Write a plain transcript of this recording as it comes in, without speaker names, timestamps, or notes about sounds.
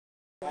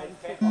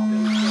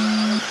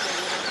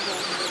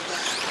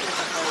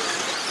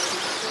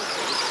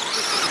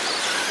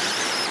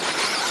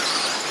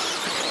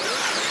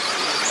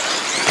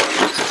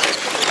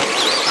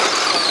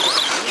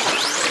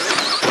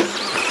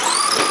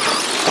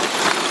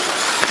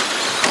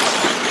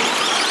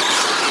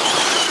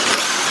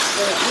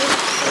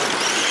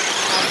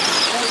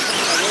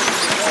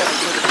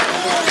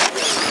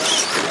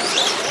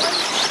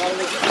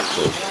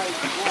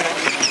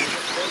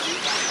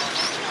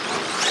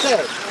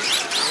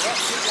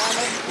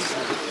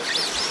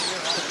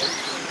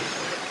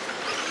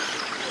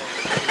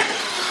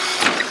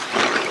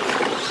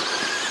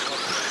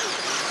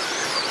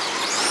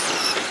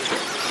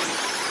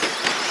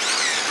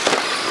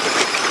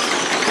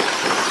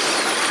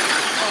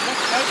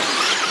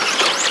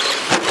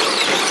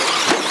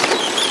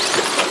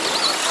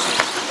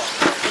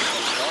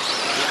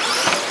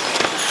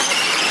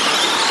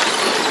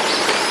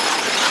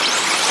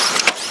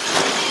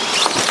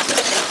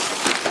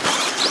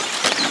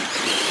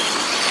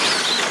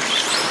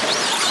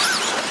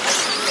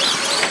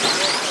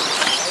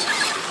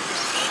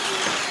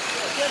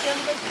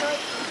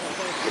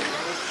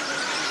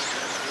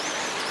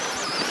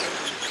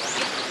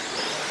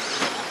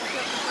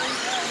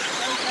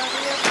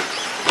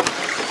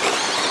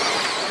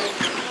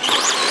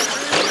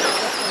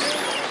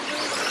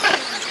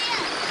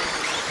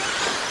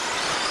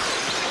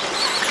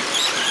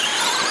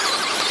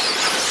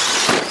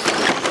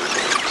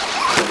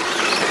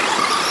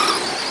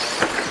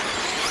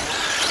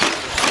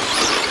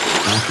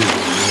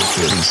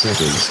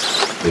Seconds.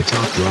 The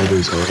top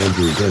drivers are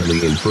Andrew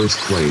Dudley in first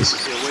place,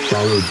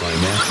 followed by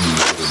Matthew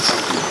Woods,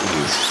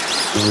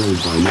 followed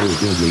by Noah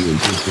Dudley in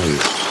fifth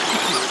place.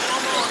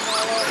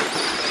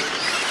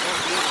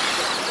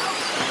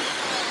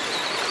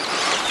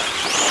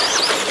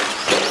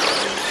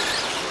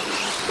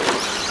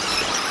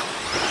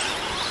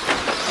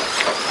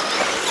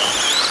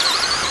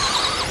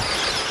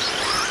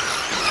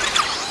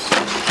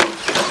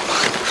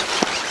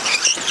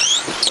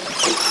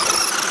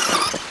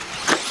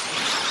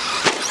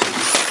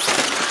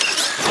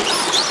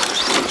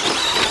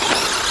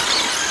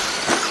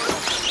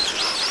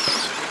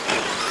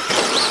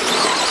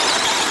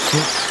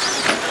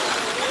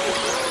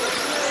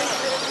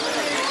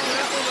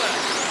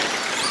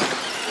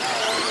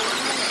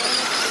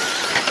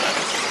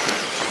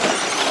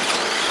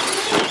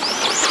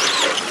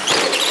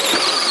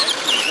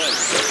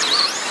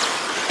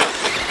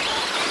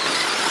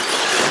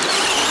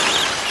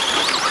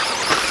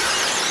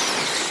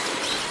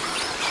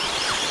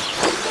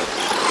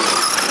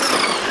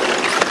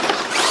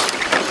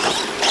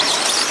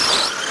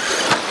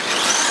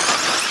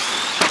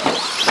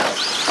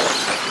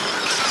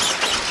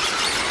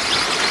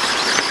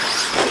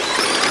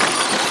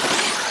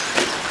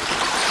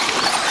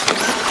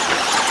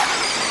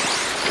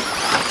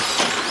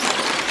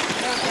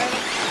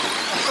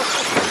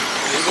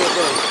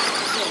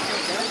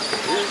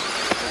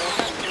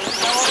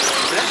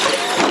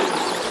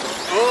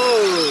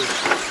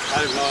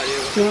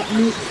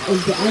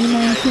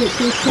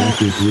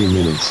 After 3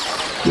 minutes,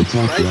 the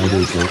top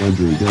drivers are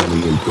Andrew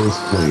Dudley in first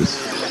place,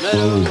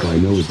 followed by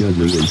Noah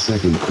Dudley in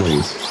second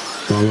place,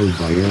 followed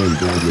by Aaron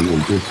Bradley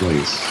in fifth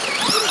place.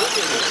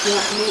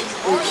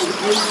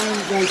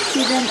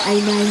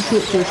 A9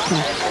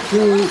 Chichester,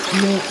 Roy,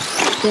 Matt,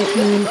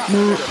 Beckman,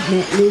 Mark,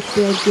 Matt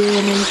Lester,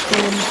 Jeremy,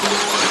 Sam,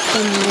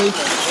 Finlay,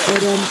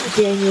 Adam,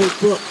 Daniel,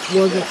 Brooke,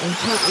 Wasn't and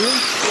Cutler.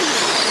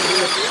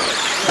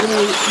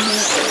 Roy,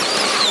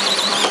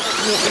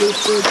 Matt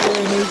Lester,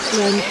 Jeremy,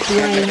 Sam,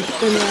 Dwayne,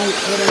 Finlay,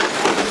 Adam,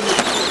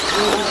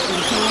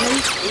 and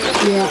Charlie.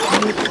 Yeah,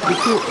 the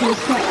Chichester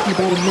track for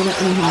about a minute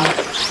and a half.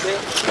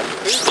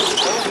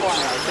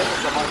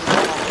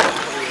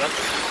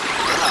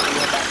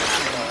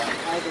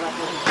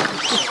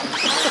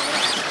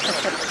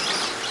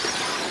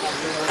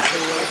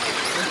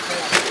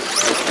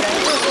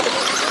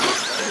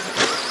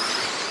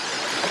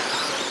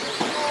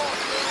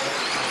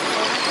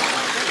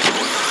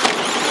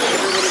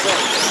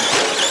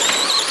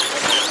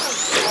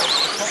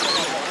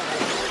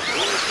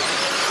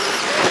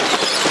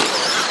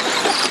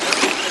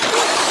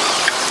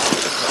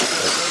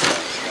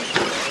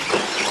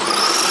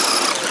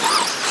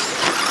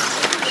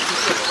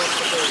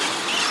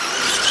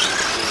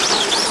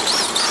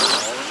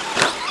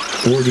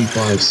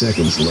 45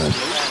 seconds left.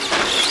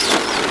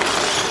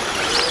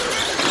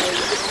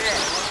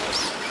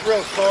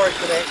 Real sorry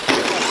for that.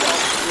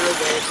 Real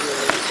bad,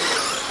 really.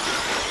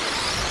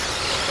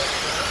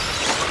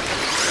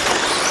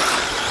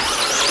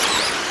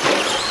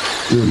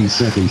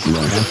 Seconds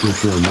left. After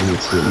 4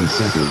 minutes 30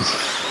 seconds,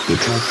 the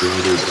top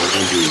drivers are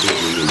Andrew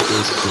Dudley in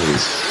first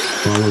place,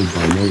 followed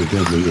by Noah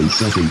Dudley in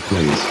second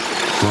place,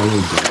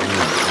 followed by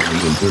Aaron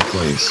Bradley in third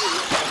place.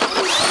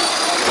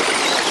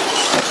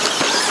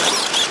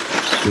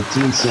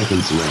 15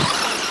 seconds left.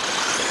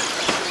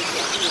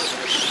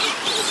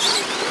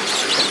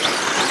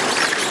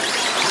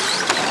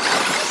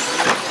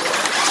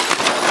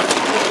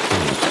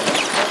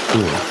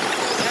 5,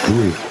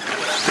 4, 3,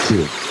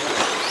 2,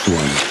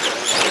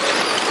 1.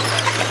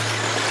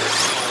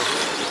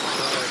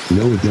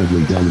 Noah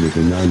Dudley done with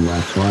a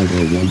 9-lap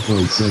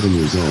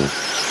 5:01.7 result.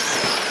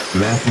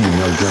 Matthew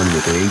Mel done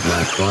with a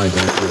 8-lap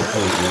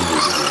 5:04.1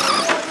 result.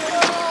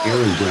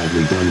 Aaron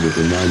Bradley done with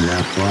a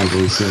 9-lap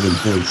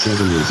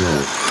 5:07.7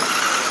 result.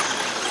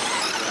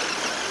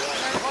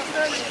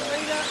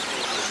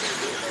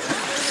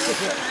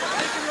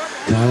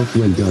 Kyle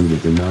Flynn done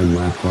with a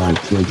 9-lap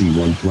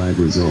 5:21 flag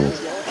result.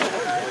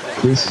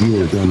 Chris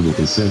Bueller done with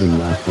a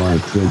 7-lap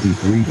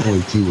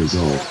 5:23.2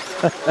 result.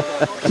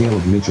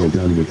 Caleb Mitchell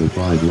done with a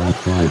 5-lap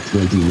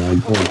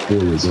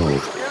 5:29.4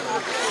 result.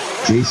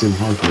 Jason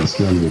Harkless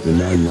done with a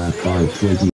 9-lap 5:20